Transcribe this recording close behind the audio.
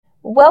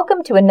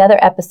Welcome to another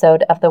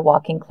episode of The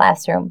Walking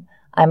Classroom.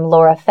 I'm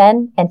Laura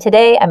Fenn, and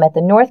today I'm at the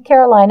North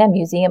Carolina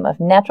Museum of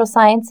Natural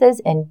Sciences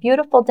in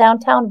beautiful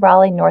downtown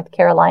Raleigh, North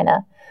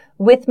Carolina.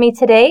 With me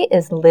today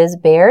is Liz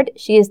Baird.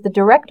 She is the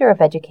Director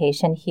of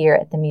Education here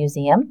at the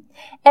museum.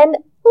 And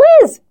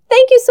Liz,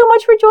 thank you so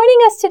much for joining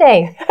us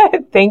today.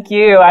 Thank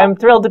you. I'm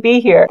thrilled to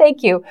be here.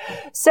 Thank you.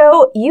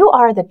 So you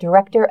are the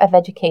Director of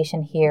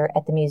Education here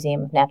at the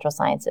Museum of Natural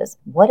Sciences.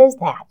 What is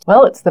that?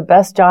 Well, it's the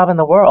best job in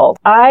the world.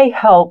 I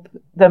help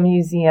the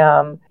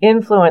museum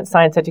influence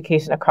science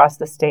education across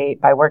the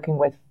state by working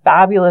with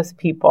fabulous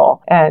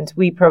people. And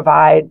we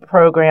provide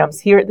programs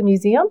here at the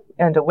museum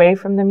and away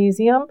from the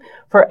museum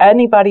for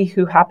anybody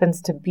who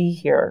happens to be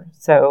here.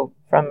 So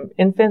from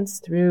infants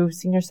through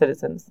senior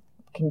citizens.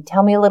 Can you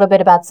tell me a little bit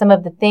about some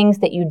of the things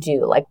that you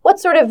do? Like, what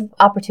sort of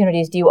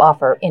opportunities do you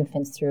offer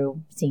infants through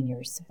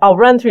seniors? I'll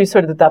run through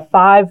sort of the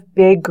 5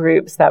 big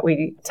groups that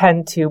we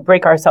tend to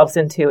break ourselves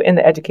into in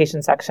the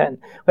education section.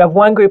 We have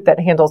one group that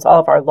handles all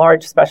of our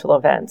large special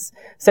events,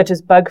 such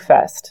as Bug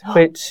Fest,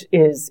 which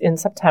is in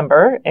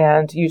September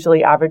and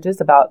usually averages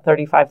about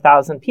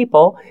 35,000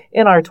 people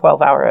in our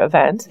 12-hour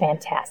event.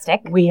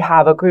 Fantastic. We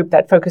have a group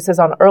that focuses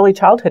on early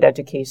childhood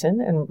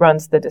education and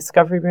runs the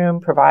Discovery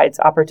Room, provides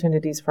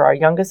opportunities for our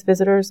youngest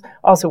visitors,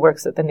 also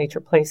works at the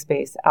Nature Play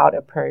Space out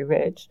at Prairie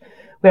Ridge.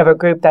 We have a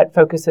group that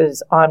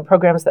focuses on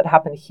programs that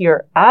happen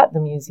here at the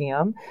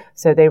museum.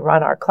 So they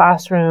run our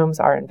classrooms,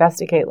 our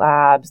Investigate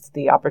labs,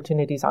 the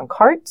opportunities on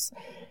carts.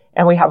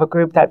 And we have a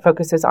group that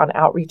focuses on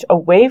outreach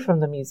away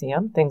from the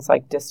museum, things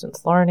like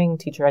distance learning,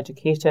 teacher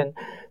education,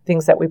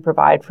 things that we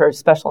provide for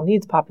special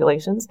needs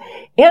populations,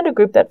 and a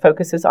group that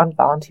focuses on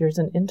volunteers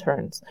and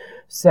interns.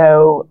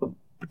 So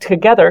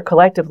together,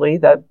 collectively,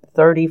 the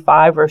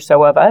 35 or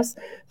so of us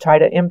try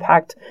to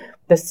impact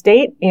the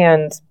state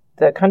and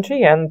the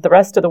country and the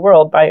rest of the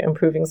world by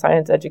improving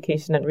science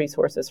education and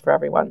resources for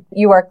everyone.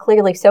 You are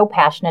clearly so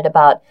passionate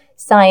about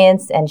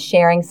science and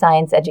sharing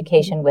science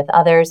education with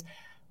others.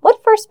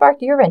 What first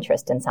sparked your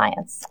interest in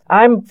science?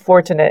 I'm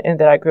fortunate in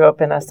that I grew up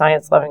in a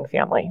science-loving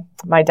family.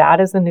 My dad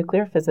is a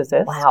nuclear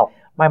physicist. Wow.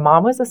 My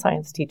mom was a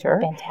science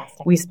teacher.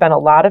 Fantastic. We spent a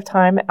lot of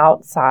time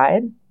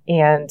outside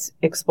and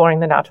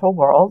exploring the natural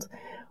world.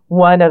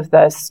 One of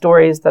the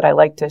stories that I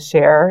like to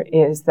share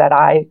is that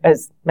I,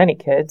 as many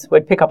kids,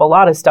 would pick up a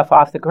lot of stuff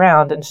off the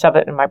ground and shove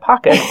it in my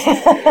pockets.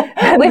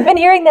 We've been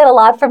hearing that a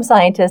lot from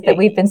scientists that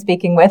we've been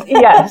speaking with.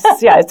 Yes,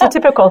 yeah, it's a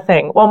typical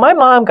thing. Well, my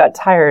mom got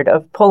tired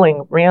of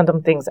pulling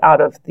random things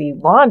out of the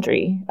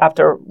laundry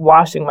after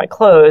washing my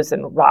clothes,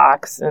 and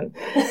rocks and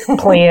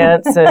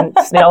plants and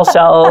snail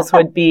shells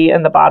would be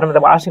in the bottom of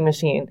the washing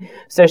machine.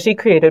 So she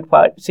created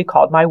what she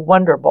called my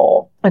Wonder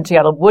Bowl. And she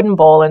had a wooden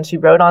bowl, and she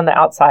wrote on the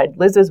outside,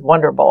 Liz's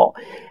Wonder Bowl.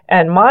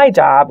 And my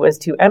job was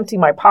to empty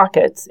my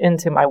pockets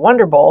into my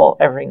Wonder Bowl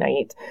every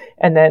night,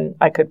 and then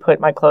I could put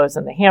my clothes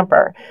in the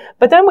hamper.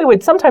 But then we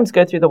would sometimes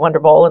go through the Wonder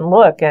Bowl and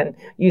look and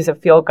use a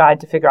field guide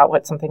to figure out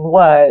what something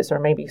was, or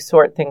maybe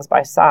sort things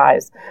by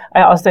size.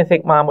 I also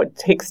think Mom would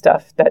take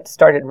stuff that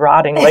started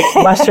rotting, like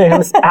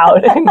mushrooms,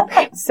 out.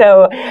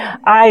 So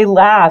I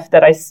laugh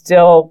that I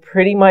still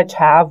pretty much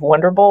have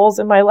Wonder Bowls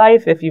in my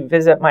life. If you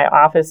visit my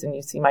office and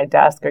you see my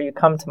desk, or you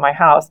come to my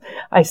house,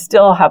 I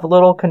still have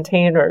little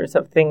containers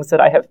of things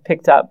that I have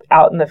picked up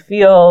out in the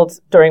field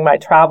during my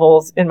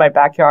travels, in my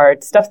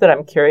backyard, stuff that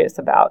I'm curious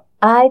about.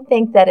 I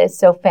think that is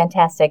so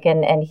fantastic.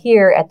 And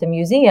here at the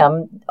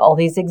museum, all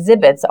these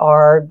exhibits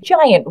are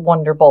giant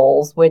Wonder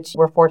Bowls, which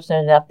we're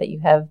fortunate enough that you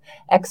have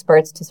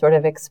experts to sort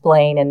of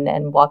explain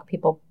and walk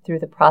people through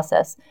the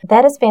process.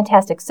 That is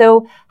fantastic.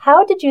 So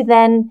how did you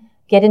then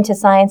get into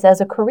science as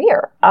a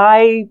career?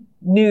 I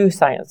knew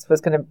science was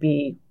going to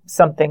be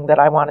something that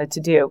I wanted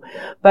to do.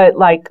 But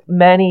like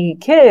many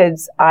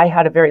kids, I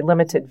had a very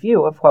limited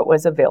view of what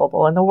was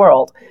available in the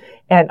world.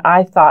 And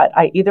I thought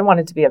I either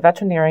wanted to be a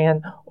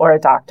veterinarian or a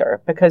doctor,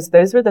 because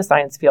those were the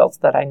science fields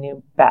that I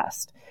knew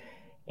best.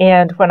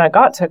 And when I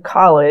got to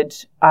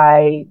college,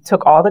 I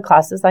took all the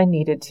classes I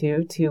needed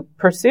to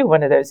pursue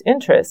one of those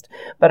interests.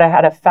 But I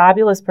had a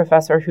fabulous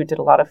professor who did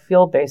a lot of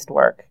field-based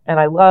work, and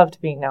I loved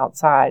being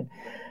outside.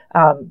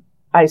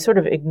 I sort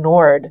of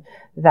ignored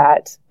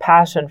that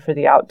passion for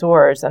the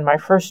outdoors. And my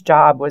first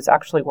job was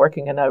actually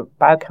working in a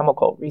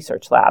biochemical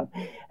research lab.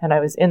 And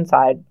I was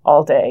inside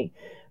all day.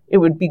 It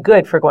would be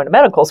good for going to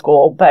medical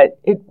school, but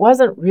it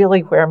wasn't really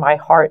where my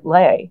heart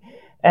lay.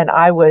 And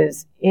I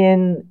was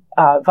in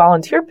a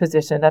volunteer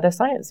position at a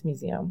science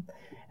museum.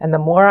 And the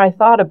more I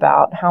thought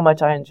about how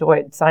much I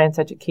enjoyed science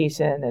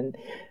education and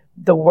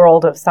the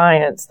world of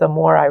science, the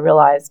more I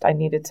realized I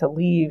needed to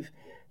leave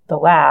the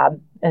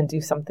lab and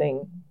do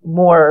something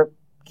more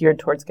geared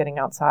towards getting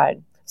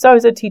outside. So I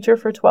was a teacher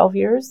for 12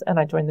 years, and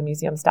I joined the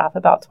museum staff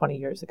about 20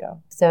 years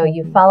ago. So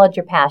you followed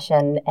your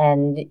passion,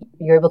 and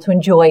you're able to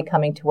enjoy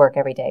coming to work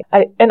every day.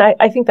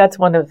 I think that's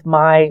one of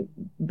my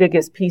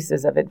biggest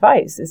pieces of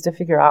advice, is to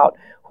figure out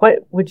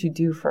what would you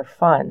do for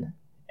fun.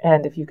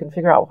 And if you can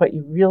figure out what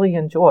you really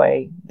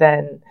enjoy,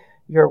 then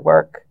your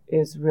work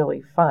is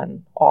really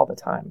fun all the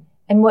time.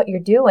 And what you're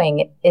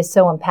doing is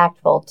so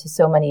impactful to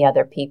so many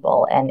other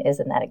people, and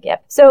isn't that a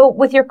gift? So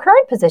with your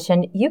current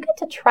position, you get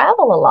to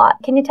travel a lot.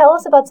 Can you tell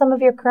us about some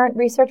of your current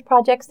research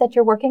projects that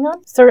you're working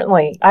on?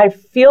 Certainly. I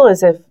feel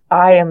as if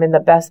I am in the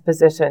best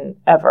position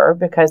ever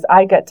because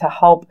I get to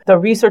help the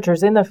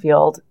researchers in the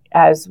field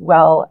as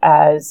well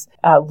as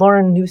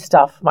learn new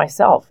stuff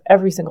myself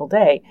every single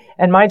day.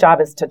 And my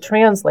job is to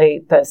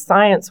translate the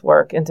science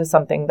work into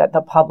something that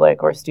the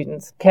public or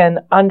students can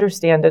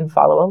understand and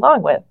follow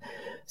along with.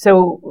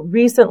 So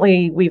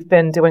recently, we've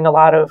been doing a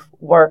lot of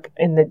work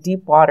in the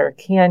deep water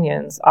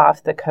canyons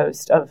off the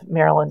coast of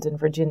Maryland and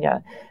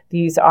Virginia.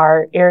 These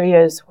are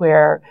areas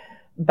where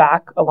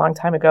back a long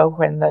time ago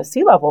when the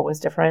sea level was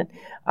different,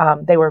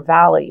 they were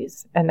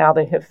valleys, and now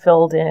they have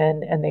filled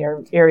in and they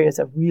are areas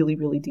of really,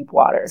 really deep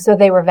water. So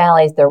they were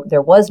valleys.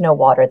 There was no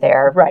water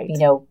there, right?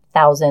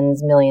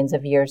 Thousands, millions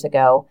of years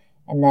ago.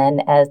 And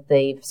then as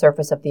the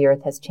surface of the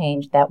earth has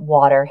changed, that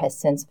water has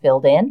since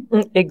filled in?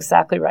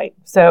 Exactly right.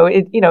 So,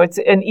 it's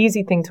an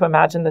easy thing to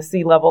imagine the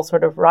sea level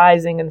sort of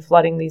rising and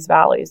flooding these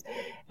valleys.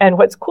 And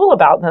what's cool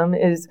about them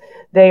is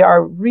they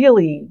are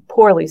really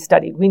poorly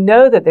studied. We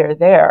know that they're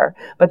there,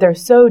 but they're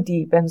so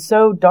deep and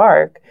so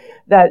dark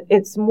that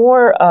it's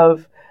more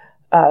of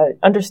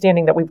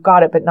understanding that we've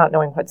got it, but not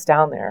knowing what's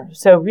down there.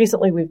 So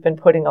recently we've been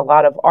putting a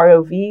lot of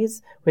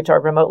ROVs, which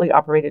are remotely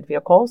operated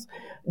vehicles,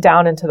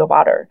 down into the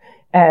water.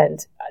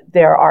 And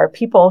there are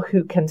people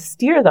who can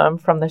steer them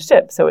from the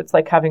ship. So it's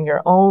like having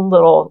your own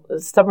little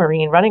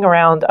submarine running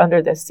around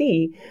under the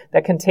sea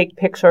that can take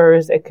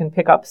pictures, it can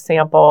pick up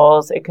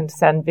samples, it can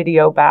send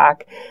video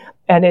back.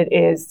 And it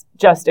is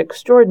just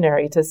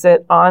extraordinary to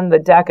sit on the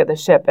deck of the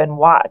ship and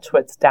watch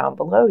what's down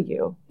below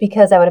you.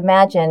 Because I would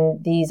imagine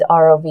these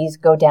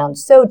ROVs go down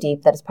so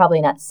deep that it's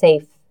probably not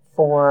safe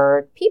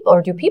for people,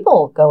 or do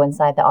people go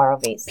inside the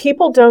ROVs?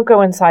 People don't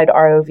go inside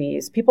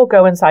ROVs. People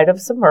go inside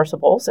of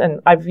submersibles, and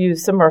I've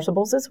used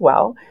submersibles as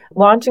well.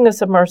 Launching a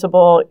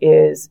submersible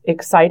is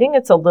exciting.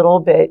 It's a little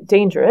bit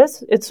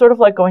dangerous. It's sort of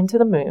like going to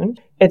the moon.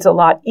 It's a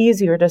lot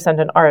easier to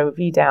send an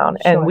ROV down,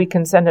 Sure. And we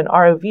can send an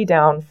ROV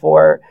down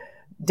for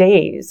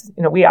days.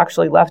 We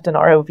actually left an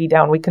ROV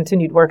down. We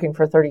continued working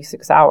for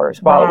 36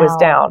 hours while it was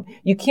down.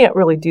 You can't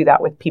really do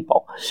that with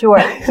people. Sure.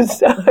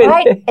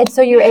 Right. And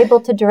so you're able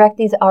to direct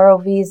these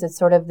ROVs as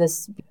sort of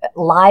this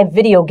live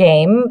video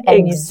game,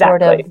 and you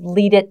sort of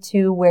lead it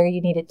to where you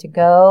need it to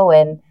go.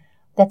 And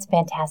that's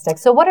fantastic.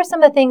 So what are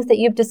some of the things that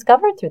you've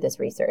discovered through this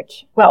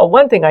research? Well,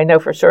 one thing I know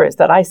for sure is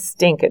that I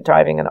stink at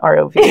driving an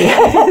ROV.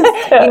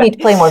 You need to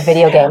play more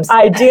video games.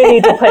 I do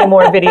need to play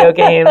more video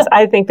games.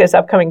 I think this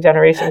upcoming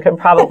generation can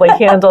probably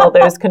handle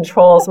those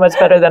controls much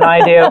better than I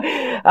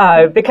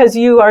do because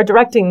you are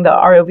directing the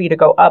ROV to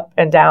go up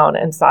and down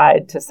and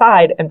side to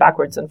side and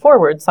backwards and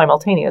forwards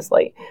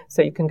simultaneously.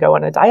 So you can go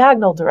in a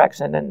diagonal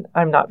direction, and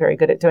I'm not very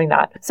good at doing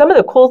that. Some of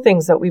the cool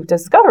things that we've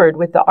discovered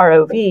with the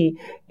ROV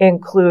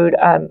include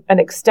an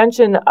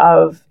extension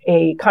of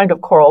a kind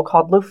of coral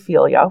called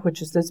Lophelia,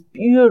 which is this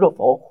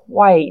beautiful,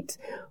 white,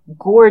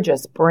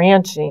 gorgeous,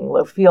 branching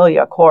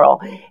Lophelia coral.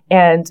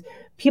 And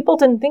people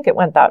didn't think it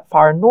went that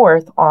far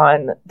north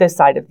on this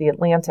side of the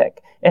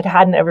Atlantic. It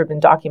hadn't ever been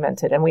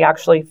documented. And we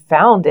actually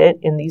found it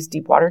in these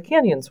deep water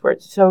canyons where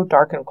it's so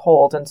dark and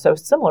cold and so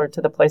similar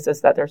to the places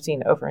that they're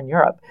seen over in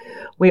Europe.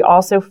 We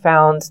also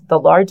found the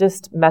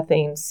largest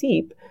methane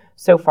seep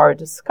so far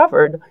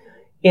discovered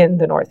in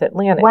the North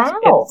Atlantic.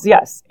 Wow.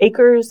 Yes,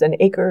 acres and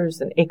acres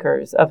and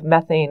acres of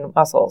methane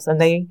mussels, and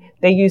they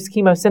use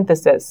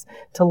chemosynthesis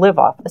to live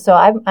off. So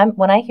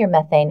when I hear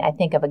methane, I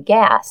think of a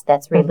gas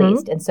that's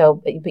released, and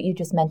so, but you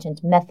just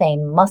mentioned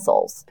methane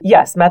mussels.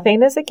 Yes,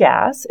 methane is a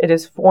gas. It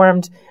is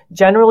formed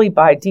generally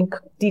by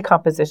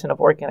decomposition of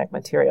organic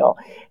material.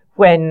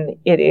 When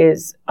it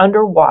is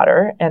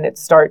underwater and it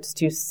starts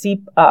to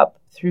seep up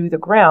through the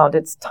ground,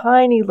 it's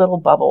tiny little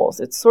bubbles.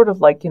 It's sort of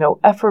like,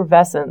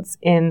 effervescence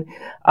in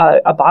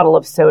a bottle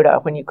of soda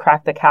when you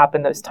crack the cap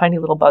and those tiny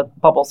little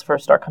bubbles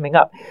first start coming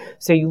up.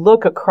 So you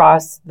look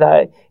across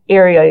the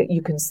area,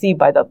 you can see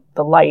by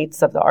the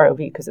lights of the ROV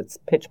because it's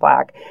pitch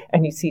black,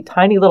 and you see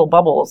tiny little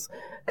bubbles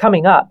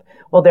coming up.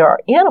 Well, there are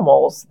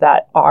animals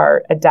that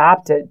are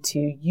adapted to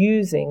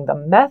using the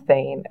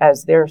methane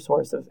as their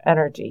source of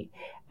energy.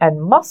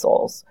 And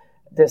mussels,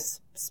 this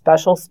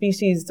special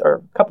species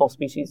or couple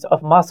species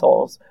of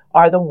mussels,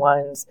 are the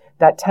ones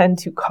that tend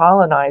to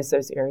colonize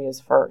those areas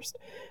first.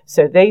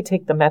 So they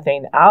take the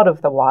methane out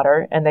of the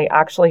water, and they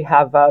actually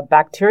have a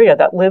bacteria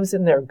that lives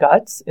in their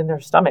guts, in their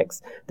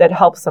stomachs, that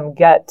helps them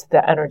get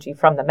the energy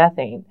from the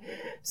methane.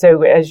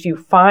 So as you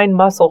find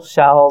mussel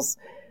shells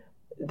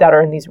that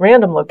are in these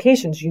random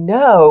locations,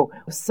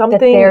 something that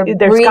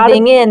they're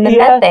breathing in the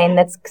methane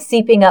that's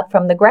seeping up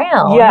from the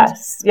ground.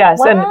 Yes.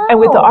 Wow. And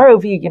with the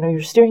ROV,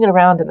 you're steering it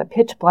around in the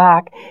pitch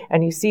black,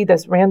 and you see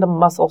this random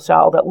mussel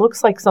shell that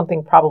looks like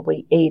something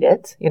probably ate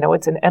it.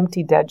 It's an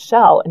empty dead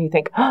shell, and you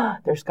think,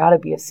 there's got to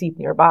be a seep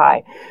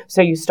nearby.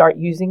 So you start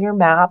using your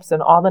maps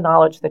and all the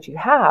knowledge that you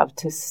have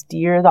to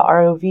steer the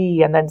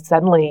ROV, and then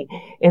suddenly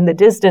in the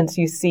distance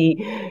you see,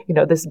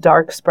 this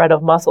dark spread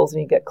of mussels,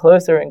 and you get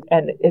closer,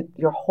 and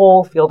your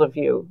whole field of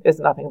view is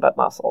nothing but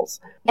mussels.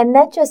 And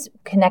that just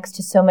connects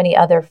to so many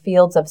other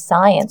fields of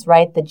science,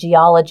 right? The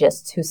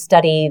geologists who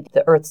study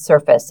the Earth's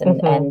surface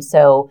and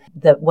so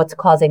what's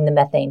causing the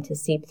methane to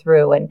seep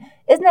through. And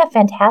isn't that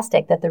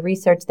fantastic that the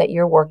research that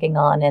you're working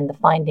on and the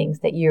findings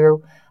that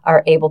you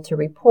are able to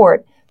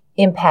report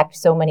impact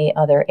so many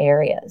other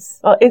areas?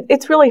 Well,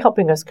 it's really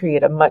helping us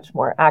create a much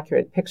more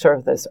accurate picture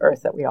of this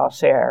Earth that we all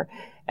share.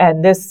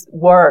 And this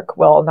work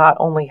will not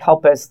only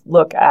help us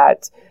look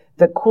at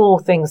the cool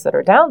things that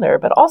are down there,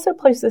 but also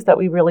places that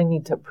we really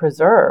need to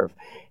preserve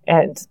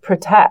and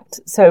protect.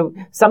 So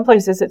some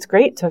places it's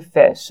great to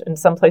fish, and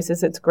some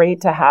places it's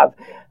great to have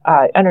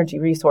energy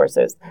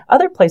resources.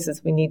 Other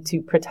places we need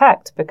to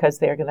protect because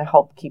they're going to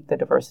help keep the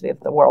diversity of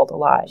the world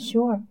alive.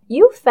 Sure.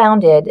 You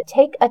founded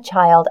Take a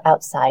Child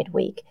Outside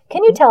Week.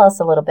 Can you tell us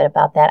a little bit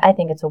about that? I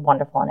think it's a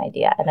wonderful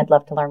idea, and I'd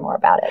love to learn more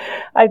about it.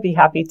 I'd be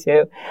happy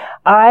to.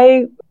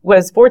 I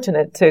was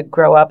fortunate to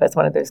grow up as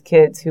one of those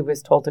kids who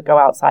was told to go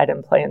outside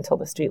and play until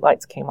the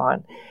streetlights came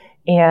on.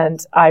 And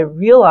I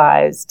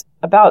realized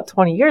about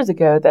 20 years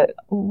ago that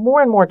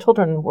more and more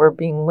children were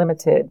being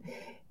limited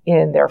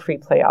in their free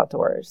play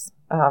outdoors.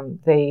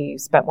 They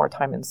spent more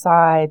time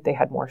inside. They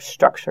had more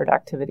structured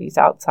activities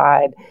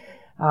outside.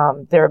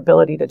 Their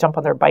ability to jump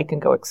on their bike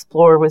and go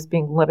explore was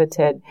being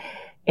limited.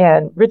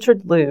 And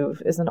Richard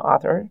Louv is an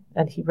author,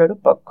 and he wrote a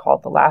book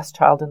called The Last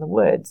Child in the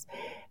Woods.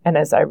 And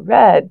as I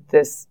read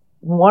this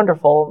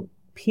wonderful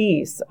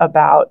piece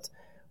about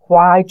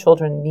why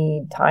children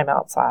need time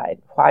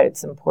outside, why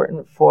it's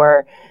important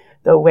for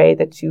the way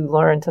that you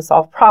learn to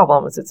solve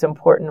problems, it's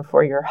important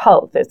for your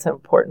health, it's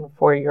important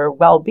for your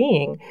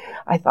well-being,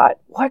 I thought,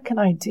 what can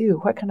I do?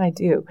 What can I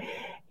do?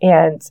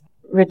 And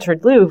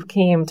Richard Louv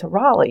came to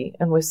Raleigh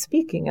and was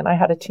speaking, and I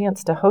had a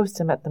chance to host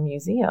him at the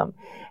museum.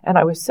 And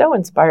I was so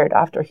inspired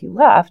after he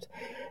left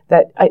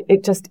that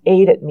it just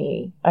ate at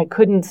me. I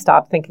couldn't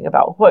stop thinking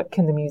about what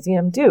can the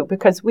museum do,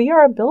 because we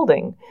are a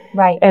building.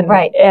 Right,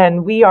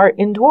 and we are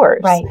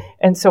indoors. Right.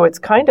 And so it's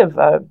kind of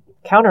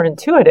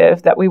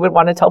counterintuitive that we would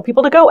want to tell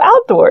people to go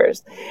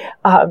outdoors.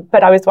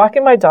 But I was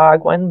walking my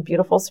dog one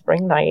beautiful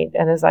spring night,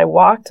 and as I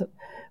walked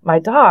my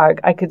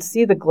dog, I could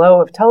see the glow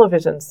of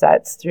television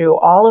sets through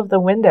all of the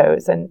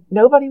windows, and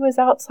nobody was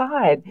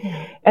outside.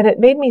 And it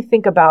made me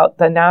think about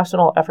the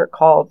national effort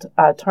called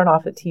Turn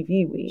Off the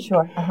TV Week.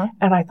 Sure.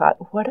 And I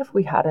thought, what if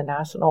we had a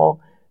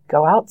national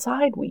Go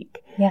Outside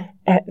Week? Yeah.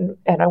 And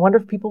I wonder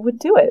if people would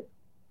do it.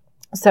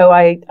 So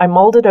I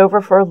mulled it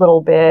over for a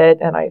little bit,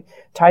 and I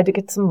tried to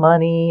get some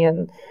money,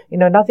 and,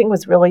 nothing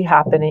was really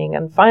happening.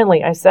 And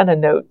finally, I sent a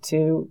note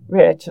to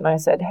Rich, and I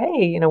said,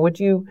 hey, would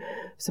you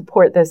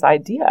support this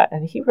idea?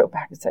 And he wrote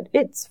back and said,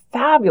 it's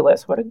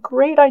fabulous. What a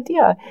great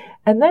idea.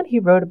 And then he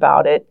wrote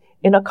about it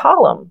in a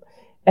column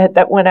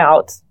that went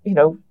out,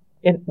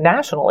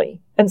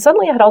 nationally. And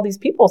suddenly I had all these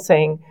people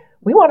saying,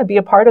 we want to be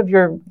a part of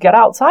your Get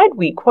Outside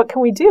Week. What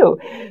can we do?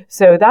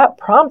 So that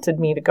prompted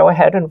me to go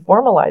ahead and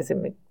formalize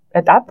it.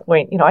 At that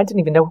point, I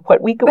didn't even know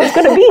what week it was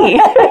going to be.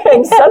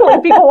 And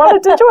suddenly people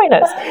wanted to join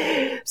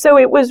us. So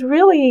it was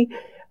really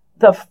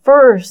the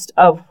first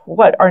of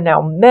what are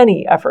now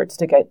many efforts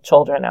to get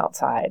children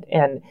outside.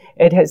 And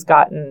it has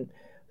gotten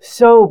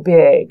so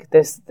big.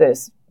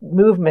 This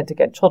movement to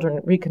get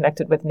children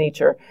reconnected with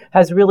nature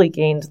has really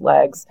gained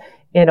legs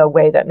in a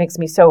way that makes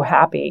me so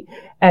happy.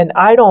 And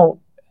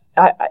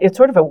it's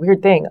sort of a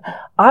weird thing.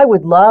 I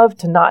would love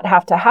to not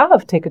have to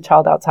have Take a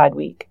Child Outside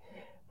Week.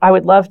 I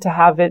would love to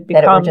have it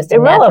become just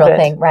irrelevant. A natural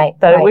thing. Right.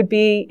 That it would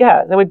be,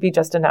 that would be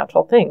just a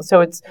natural thing.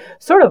 So it's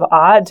sort of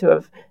odd to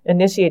have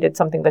initiated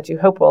something that you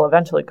hope will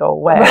eventually go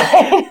away.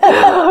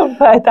 Right.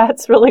 But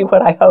that's really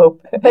what I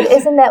hope. But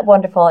isn't that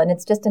wonderful? And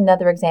it's just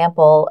another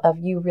example of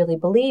you really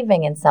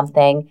believing in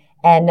something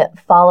and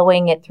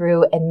following it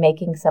through and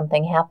making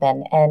something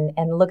happen.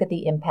 And look at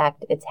the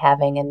impact it's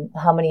having and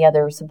how many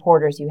other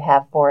supporters you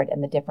have for it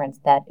and the difference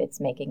that it's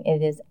making.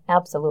 It is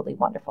absolutely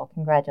wonderful.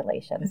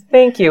 Congratulations.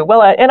 Thank you.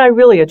 Well, and I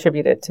really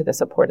attribute it to the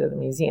support of the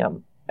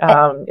museum.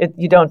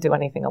 You don't do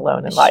anything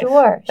alone in life.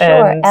 Sure,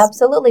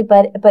 absolutely.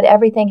 But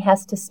everything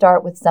has to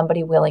start with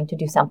somebody willing to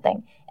do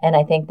something. And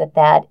I think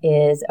that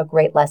is a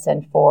great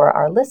lesson for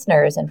our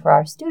listeners and for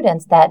our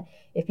students, that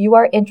if you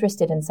are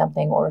interested in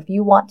something or if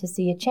you want to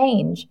see a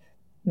change,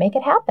 make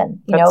it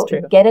happen. That's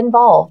true. Get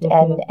involved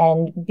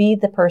and be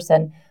the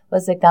person.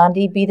 Was it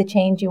Gandhi? Be the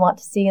change you want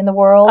to see in the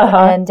world.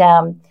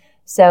 And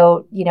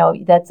so,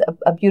 that's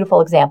a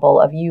beautiful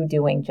example of you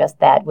doing just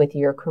that with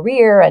your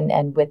career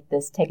and with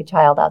this Take a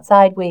Child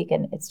Outside Week.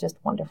 And it's just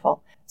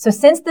wonderful. So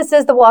since this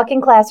is the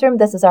walking classroom,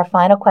 this is our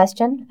final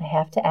question. I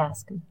have to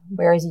ask,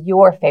 where is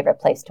your favorite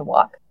place to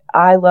walk?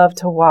 I love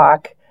to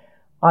walk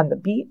on the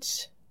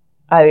beach.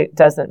 It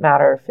doesn't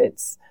matter if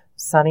it's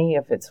sunny,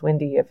 if it's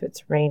windy, if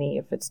it's rainy,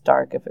 if it's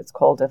dark, if it's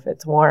cold, if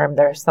it's warm.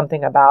 There's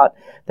something about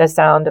the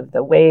sound of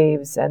the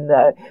waves and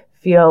the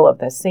feel of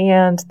the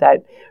sand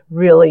that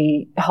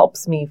really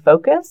helps me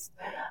focus.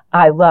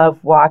 I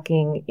love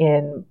walking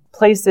in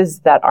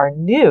places that are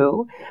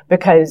new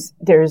because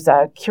there's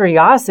a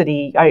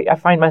curiosity. I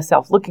find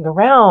myself looking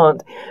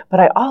around, but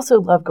I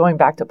also love going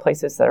back to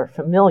places that are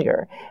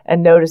familiar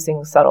and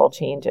noticing subtle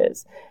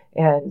changes.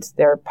 And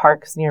there are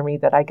parks near me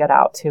that I get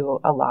out to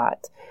a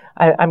lot.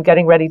 I'm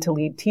getting ready to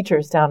lead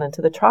teachers down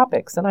into the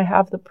tropics, and I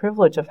have the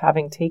privilege of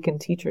having taken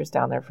teachers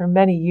down there for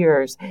many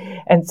years.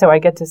 And so I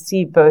get to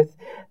see both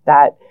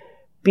that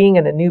being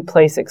in a new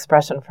place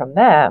expression from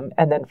them,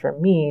 and then for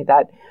me,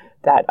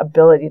 that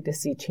ability to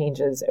see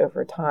changes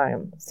over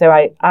time. So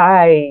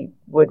I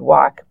would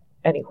walk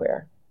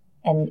anywhere.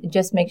 And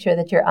just make sure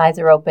that your eyes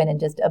are open and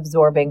just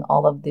absorbing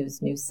all of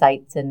those new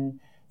sights and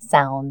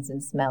sounds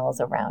and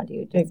smells around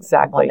you. Just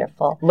exactly.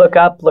 Wonderful. Look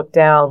up, look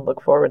down, look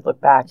forward,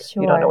 look back.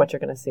 Sure. You don't know what you're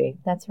going to see.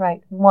 That's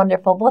right.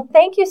 Wonderful. Well,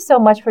 thank you so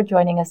much for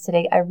joining us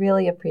today. I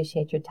really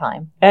appreciate your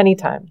time.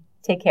 Anytime.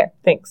 Take care.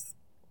 Thanks.